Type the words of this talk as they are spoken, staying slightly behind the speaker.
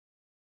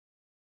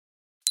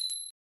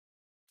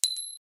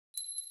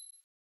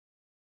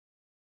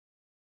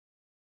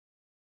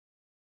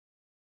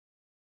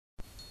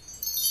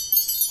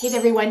Hey there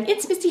everyone,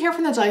 it's Misty here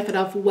from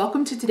TheJollyFatElf.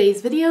 Welcome to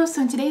today's video.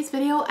 So in today's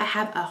video, I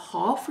have a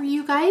haul for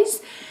you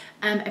guys.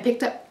 I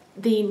picked up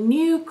the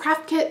new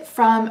craft kit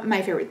from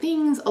My Favorite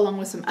Things along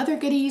with some other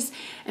goodies.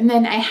 And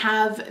then I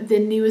have the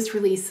newest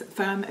release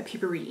from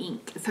Paperie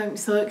Ink. So I'm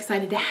so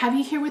excited to have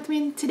you here with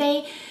me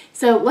today.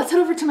 So let's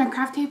head over to my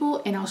craft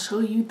table and I'll show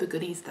you the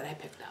goodies that I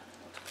picked up.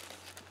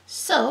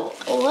 So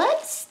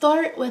let's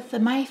start with the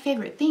My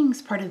Favorite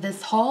Things part of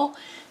this haul.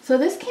 So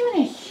this came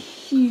in a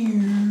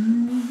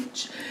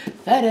huge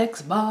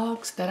FedEx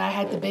box that I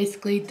had to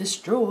basically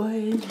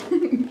destroy.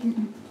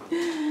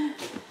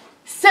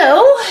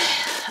 So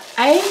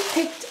I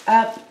picked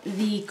up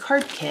the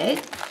card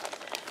kit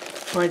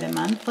for the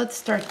month. Let's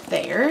start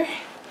there.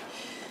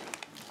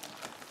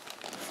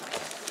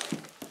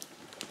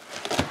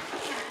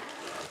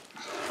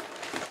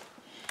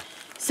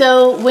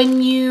 So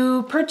when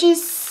you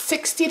purchase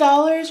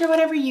 $60 or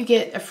whatever, you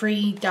get a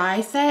free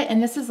die set,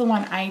 and this is the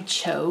one I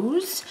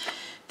chose.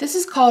 This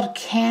is called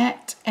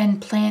Cat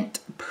and Plant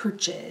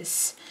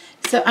Purchase.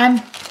 So I'm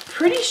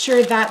pretty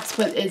sure that's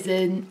what is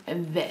in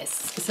this.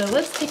 So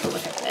let's take a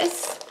look at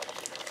this.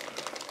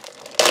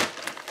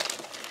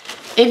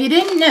 If you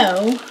didn't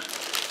know,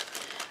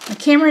 the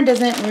camera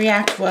doesn't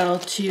react well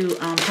to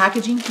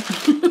packaging.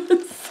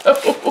 So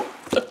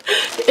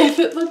if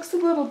it looks a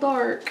little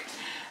dark,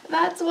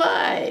 that's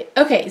why.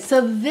 Okay,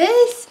 so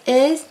this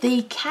is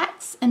the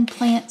Cats and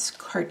Plants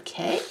card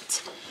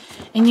kit.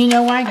 And you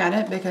know why I got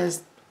it?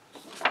 Because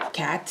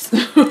cats.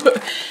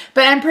 But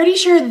I'm pretty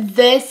sure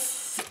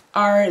this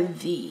are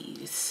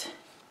these.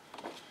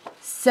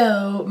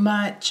 So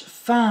much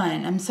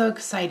fun. I'm so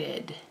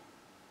excited.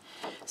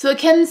 So it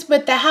comes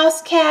with the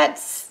House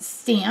Cats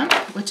stamp,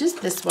 which is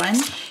this one.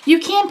 You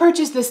can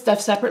purchase this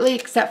stuff separately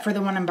except for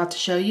the one I'm about to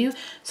show you.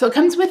 So it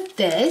comes with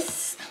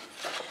this.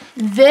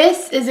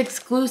 This is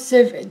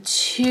exclusive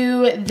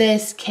to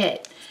this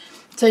kit.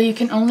 So you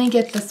can only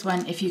get this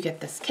one if you get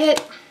this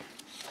kit.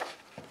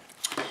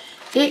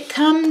 It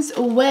comes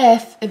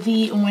with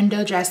the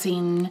window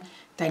dressing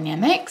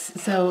dynamics.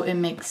 So it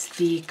makes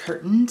the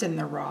curtains and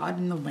the rod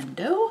in the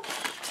window.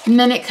 And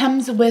then it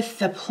comes with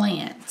the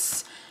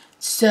plants.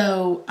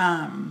 So,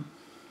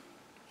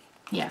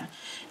 yeah.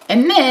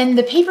 And then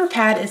the paper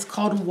pad is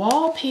called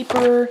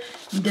Wallpaper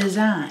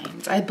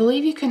Designs. I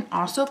believe you can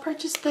also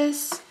purchase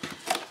this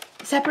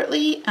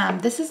separately.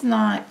 This is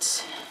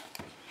not,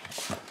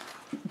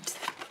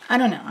 I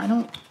don't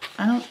know.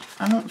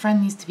 I don't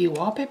find these to be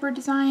wallpaper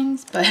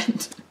designs,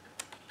 but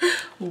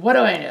what do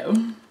I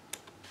know?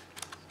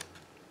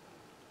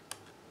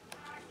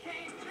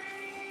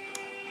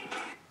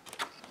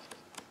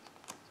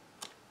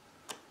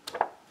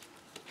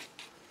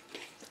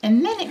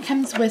 And then it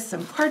comes with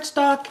some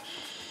cardstock.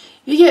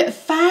 You get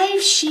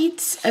 5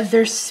 sheets of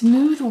their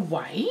smooth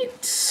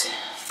white. So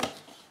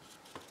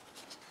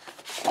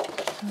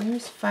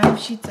there's 5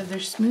 sheets of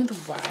their smooth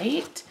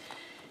white.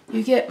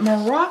 You get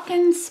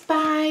Moroccan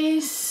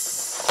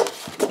spice,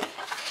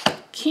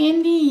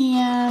 candy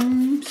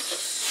yams,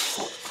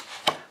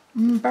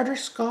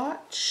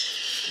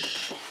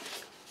 butterscotch.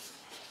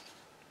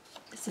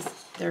 This is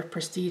their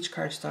prestige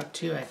cardstock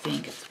too, I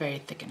think. It's very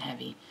thick and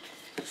heavy.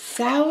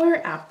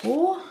 Sour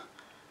apple,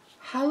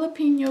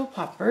 jalapeno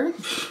popper,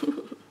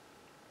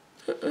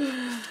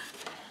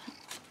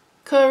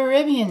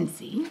 Caribbean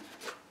sea,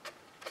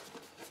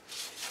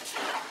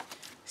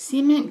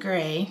 cement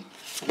gray,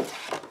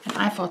 and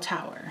Eiffel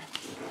Tower.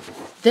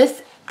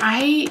 This,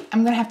 I'm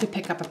gonna have to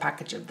pick up a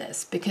package of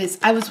this because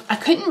I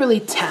couldn't really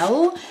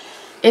tell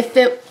if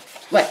it,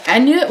 like, I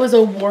knew it was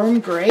a warm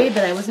gray,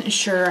 but I wasn't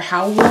sure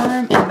how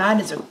warm, and that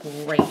is a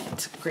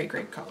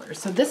great color.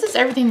 So this is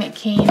everything that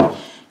came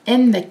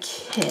in the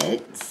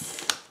kit.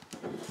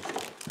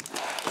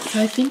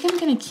 So I think I'm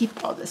gonna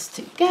keep all this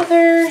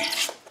together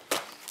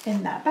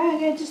in that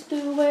bag I just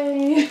threw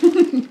away.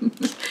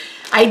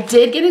 I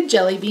did get a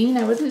jelly bean.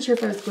 I wasn't sure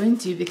if I was going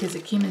to because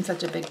it came in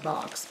such a big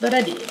box, but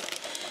I did.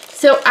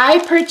 So I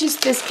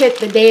purchased this kit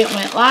the day it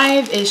went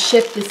live. It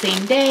shipped the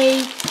same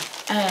day.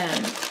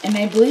 And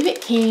I believe it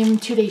came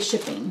 2-day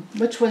shipping,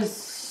 which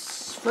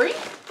was free.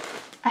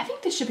 I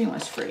think the shipping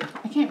was free.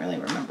 I can't really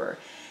remember.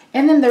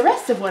 And then the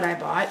rest of what I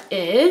bought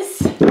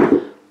is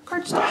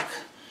cardstock.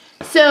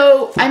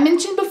 So I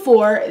mentioned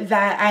before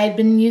that I had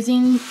been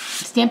using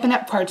Stampin'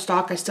 Up!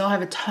 Cardstock. I still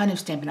have a ton of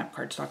Stampin' Up!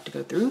 Cardstock to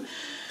go through.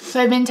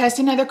 So I've been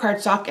testing other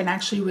cardstock and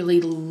actually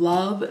really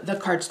love the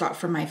cardstock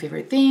from My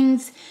Favorite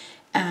Things.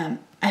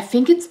 I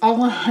think it's all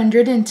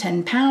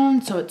 110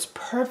 pounds, so it's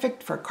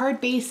perfect for card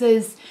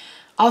bases,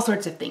 all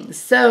sorts of things.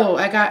 So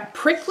I got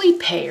Prickly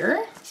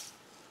Pear,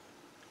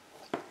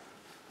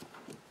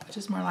 which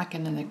is more like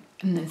an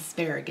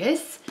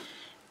asparagus.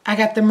 I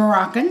got the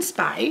Moroccan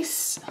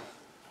Spice.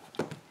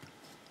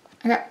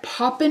 I got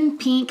Poppin'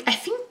 Pink. I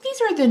think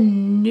these are the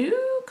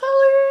new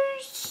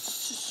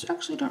colors.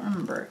 Actually, don't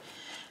remember.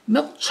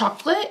 Milk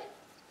Chocolate.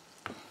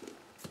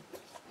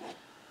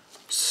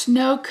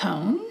 Snow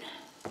Cone.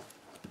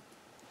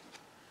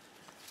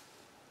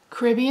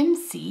 Caribbean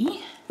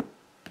Sea.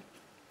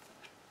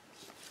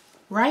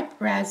 Ripe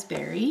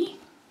Raspberry.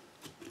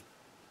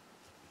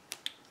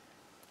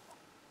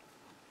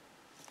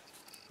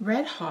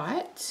 Red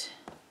Hot,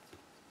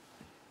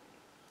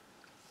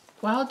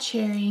 Wild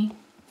Cherry,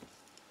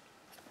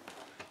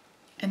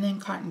 and then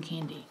Cotton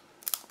Candy.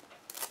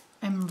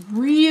 I'm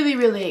really,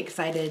 really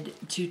excited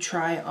to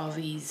try all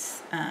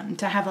these,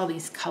 to have all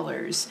these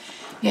colors.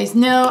 You guys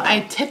know I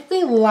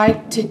typically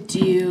like to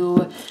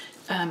do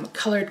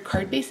colored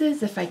card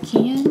bases if I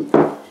can.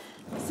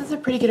 This is a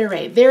pretty good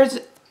array.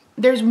 There's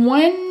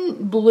one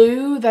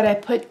blue that I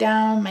put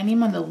down my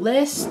name on the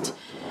list.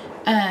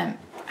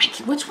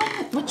 Which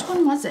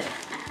one was it?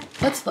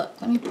 Let's look.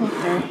 Let me pull up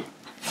there.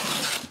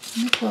 Let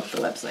me pull up the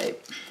website.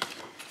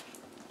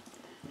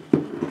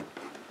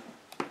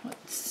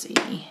 Let's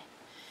see.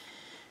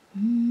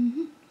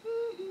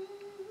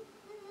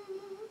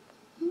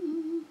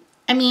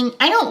 I mean,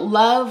 I don't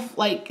love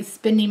like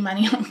spending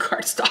money on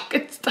cardstock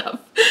and stuff.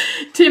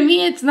 To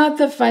me, it's not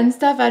the fun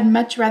stuff. I'd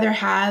much rather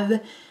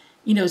have,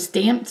 you know,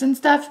 stamps and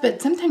stuff,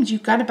 but sometimes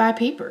you've got to buy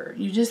paper.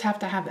 You just have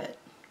to have it.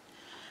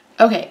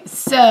 Okay,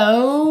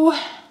 so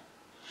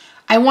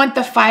I want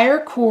the Fire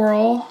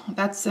Coral.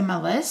 That's in my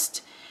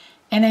list.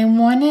 And I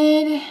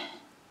wanted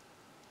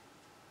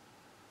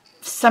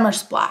Summer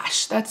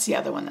Splash. That's the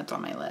other one that's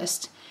on my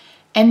list.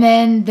 And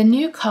then the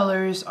new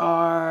colors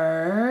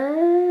are...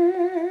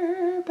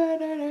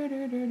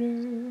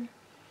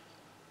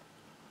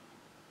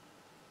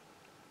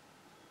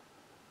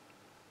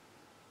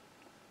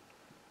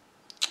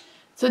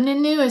 So the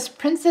new is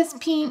Princess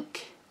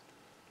Pink,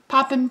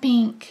 Poppin'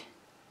 Pink,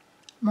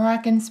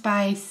 Moroccan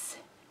Spice,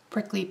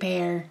 Prickly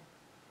Pear.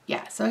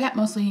 Yeah, so I got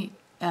mostly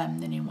the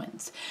new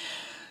ones.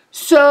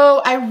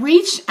 So I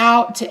reached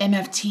out to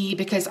MFT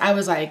because I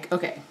was like,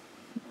 okay,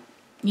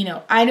 you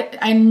know,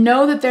 I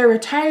know that they're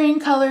retiring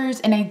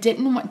colors and I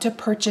didn't want to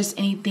purchase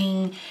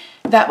anything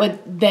that would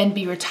then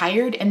be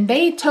retired. And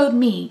they told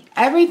me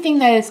everything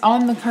that is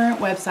on the current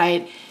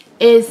website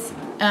is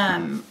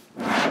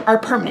are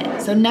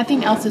permanent. So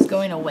nothing else is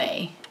going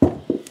away.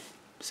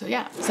 So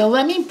yeah, so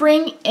let me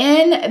bring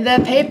in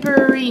the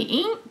Paperie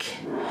ink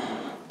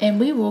and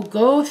we will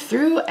go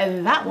through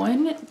that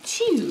one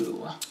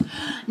too.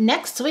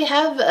 Next we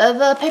have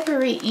the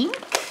Paperie ink.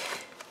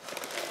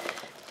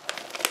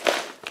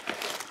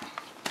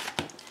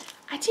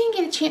 I didn't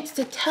get a chance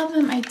to tell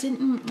them I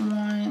didn't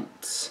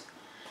want,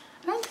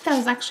 I don't think that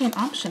was actually an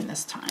option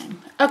this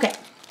time. Okay,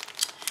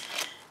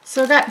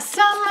 so I got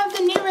some of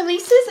the new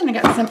releases and I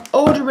got some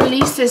older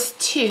releases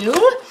too.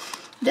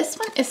 This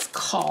one is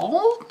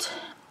called,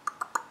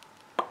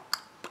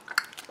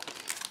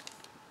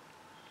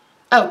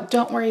 oh,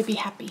 Don't Worry, Be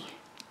Happy.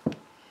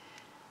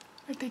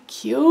 Aren't they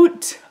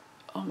cute?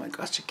 Oh my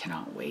gosh, I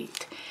cannot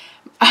wait.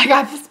 I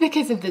got this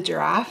because of the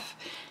giraffe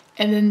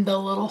and then the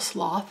little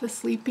sloth is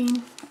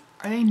sleeping.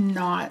 Are they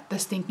not the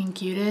stinking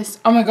cutest?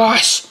 Oh my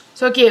gosh,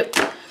 so cute.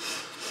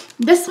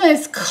 This one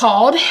is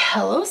called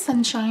Hello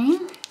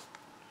Sunshine.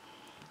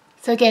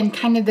 So again,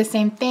 kind of the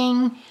same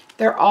thing.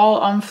 They're all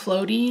on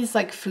floaties,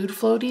 like food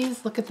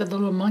floaties. Look at the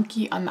little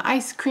monkey on the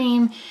ice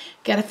cream.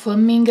 Got a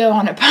flamingo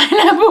on a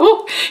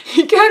pineapple.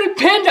 You got a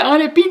panda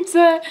on a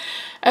pizza.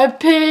 A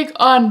pig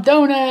on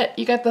donut.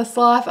 You got the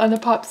sloth on the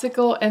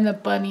popsicle and the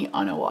bunny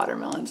on a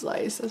watermelon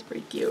slice. That's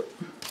pretty cute.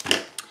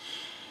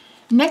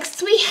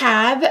 Next we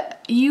have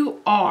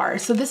You Are.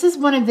 So this is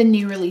one of the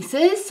new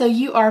releases. So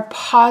You Are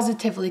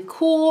Positively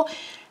Cool.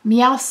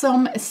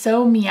 Meowsome,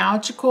 So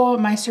Meowgical,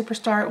 My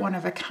Superstar, One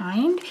of a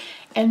Kind.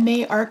 And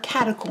they are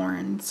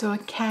catacorns, so a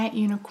cat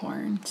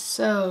unicorn.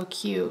 So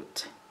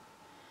cute.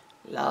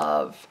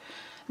 Love.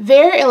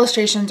 Their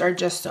illustrations are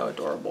just so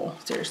adorable,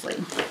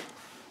 seriously.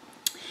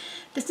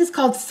 This is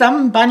called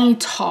Some Bunny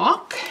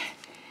Talk.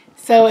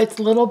 So it's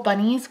little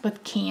bunnies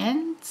with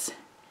cans.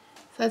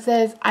 So it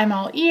says, I'm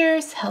all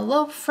ears,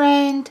 hello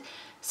friend.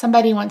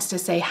 Somebody wants to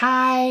say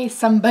hi.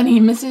 Somebody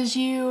misses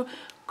you,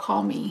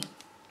 call me.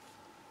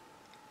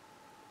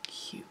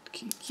 Cute,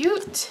 cute,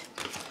 cute.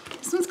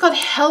 This one's called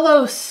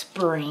Hello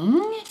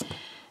Spring.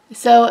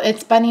 So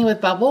it's bunny with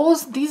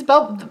bubbles. These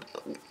bubbles,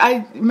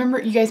 I remember,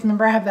 you guys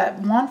remember I have that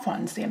Wand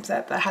Fawn stamp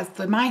set that has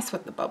the mice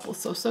with the bubbles.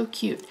 So, so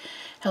cute.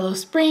 Hello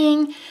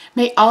Spring.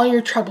 May all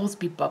your troubles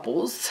be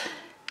bubbles.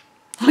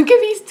 Look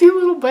at these two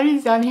little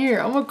bunnies down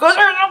here. Oh my gosh,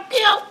 they're so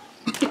cute.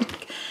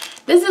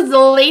 This is the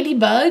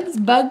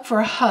Ladybugs, Bug for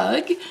a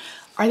Hug.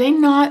 Are they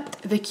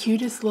not the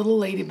cutest little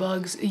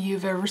ladybugs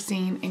you've ever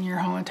seen in your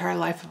whole entire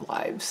life of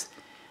lives?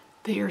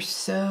 They are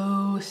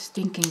so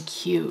stinking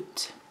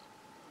cute.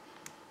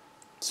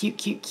 Cute,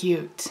 cute,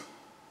 cute.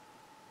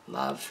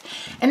 Love.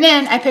 And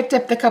then I picked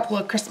up the couple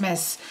of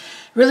Christmas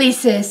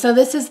releases. So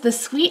this is the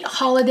Sweet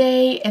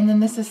Holiday and then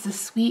this is the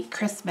Sweet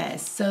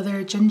Christmas. So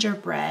they're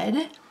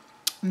gingerbread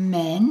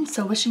men.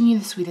 So wishing you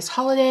the sweetest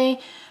holiday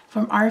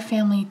from our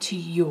family to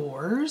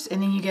yours.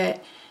 And then you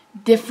get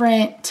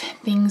different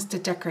things to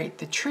decorate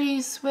the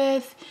trees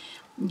with.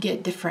 You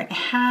get different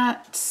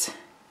hats.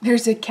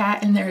 There's a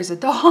cat and there's a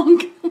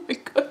dog. Oh my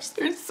gosh,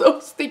 they're so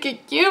stinking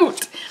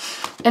cute.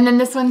 And then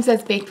this one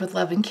says, baked with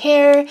love and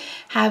care.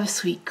 Have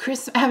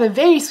a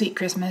very sweet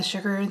Christmas.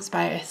 Sugar and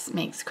spice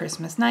makes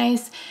Christmas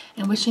nice.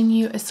 And wishing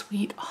you a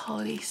sweet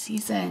holiday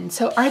season.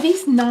 So are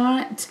these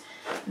not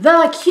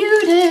the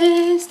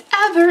cutest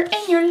ever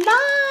in your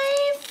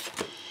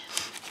life.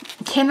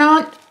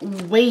 Cannot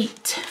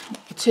wait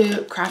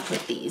to craft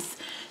with these.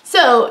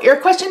 So your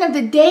question of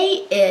the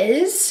day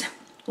is,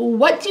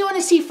 what do you want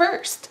to see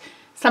first?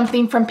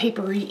 Something from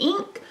Paperie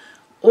Ink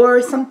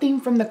or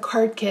something from the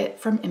card kit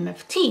from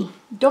MFT?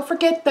 Don't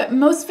forget that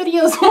most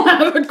videos will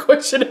have a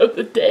question of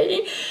the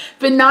day,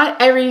 but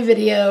not every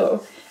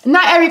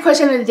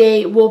question of the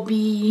day will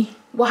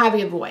have a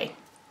giveaway.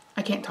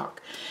 I can't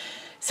talk.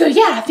 So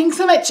yeah, thanks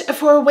so much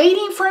for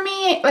waiting for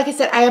me. Like I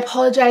said, I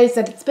apologize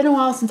that it's been a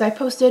while since I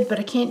posted, but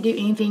I can't do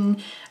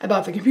anything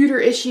about the computer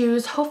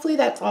issues. Hopefully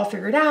that's all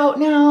figured out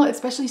now,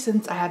 especially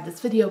since I had this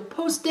video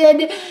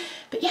posted.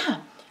 But yeah,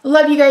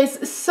 love you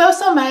guys so,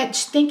 so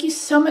much. Thank you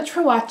so much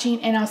for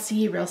watching, and I'll see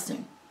you real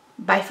soon.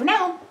 Bye for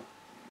now.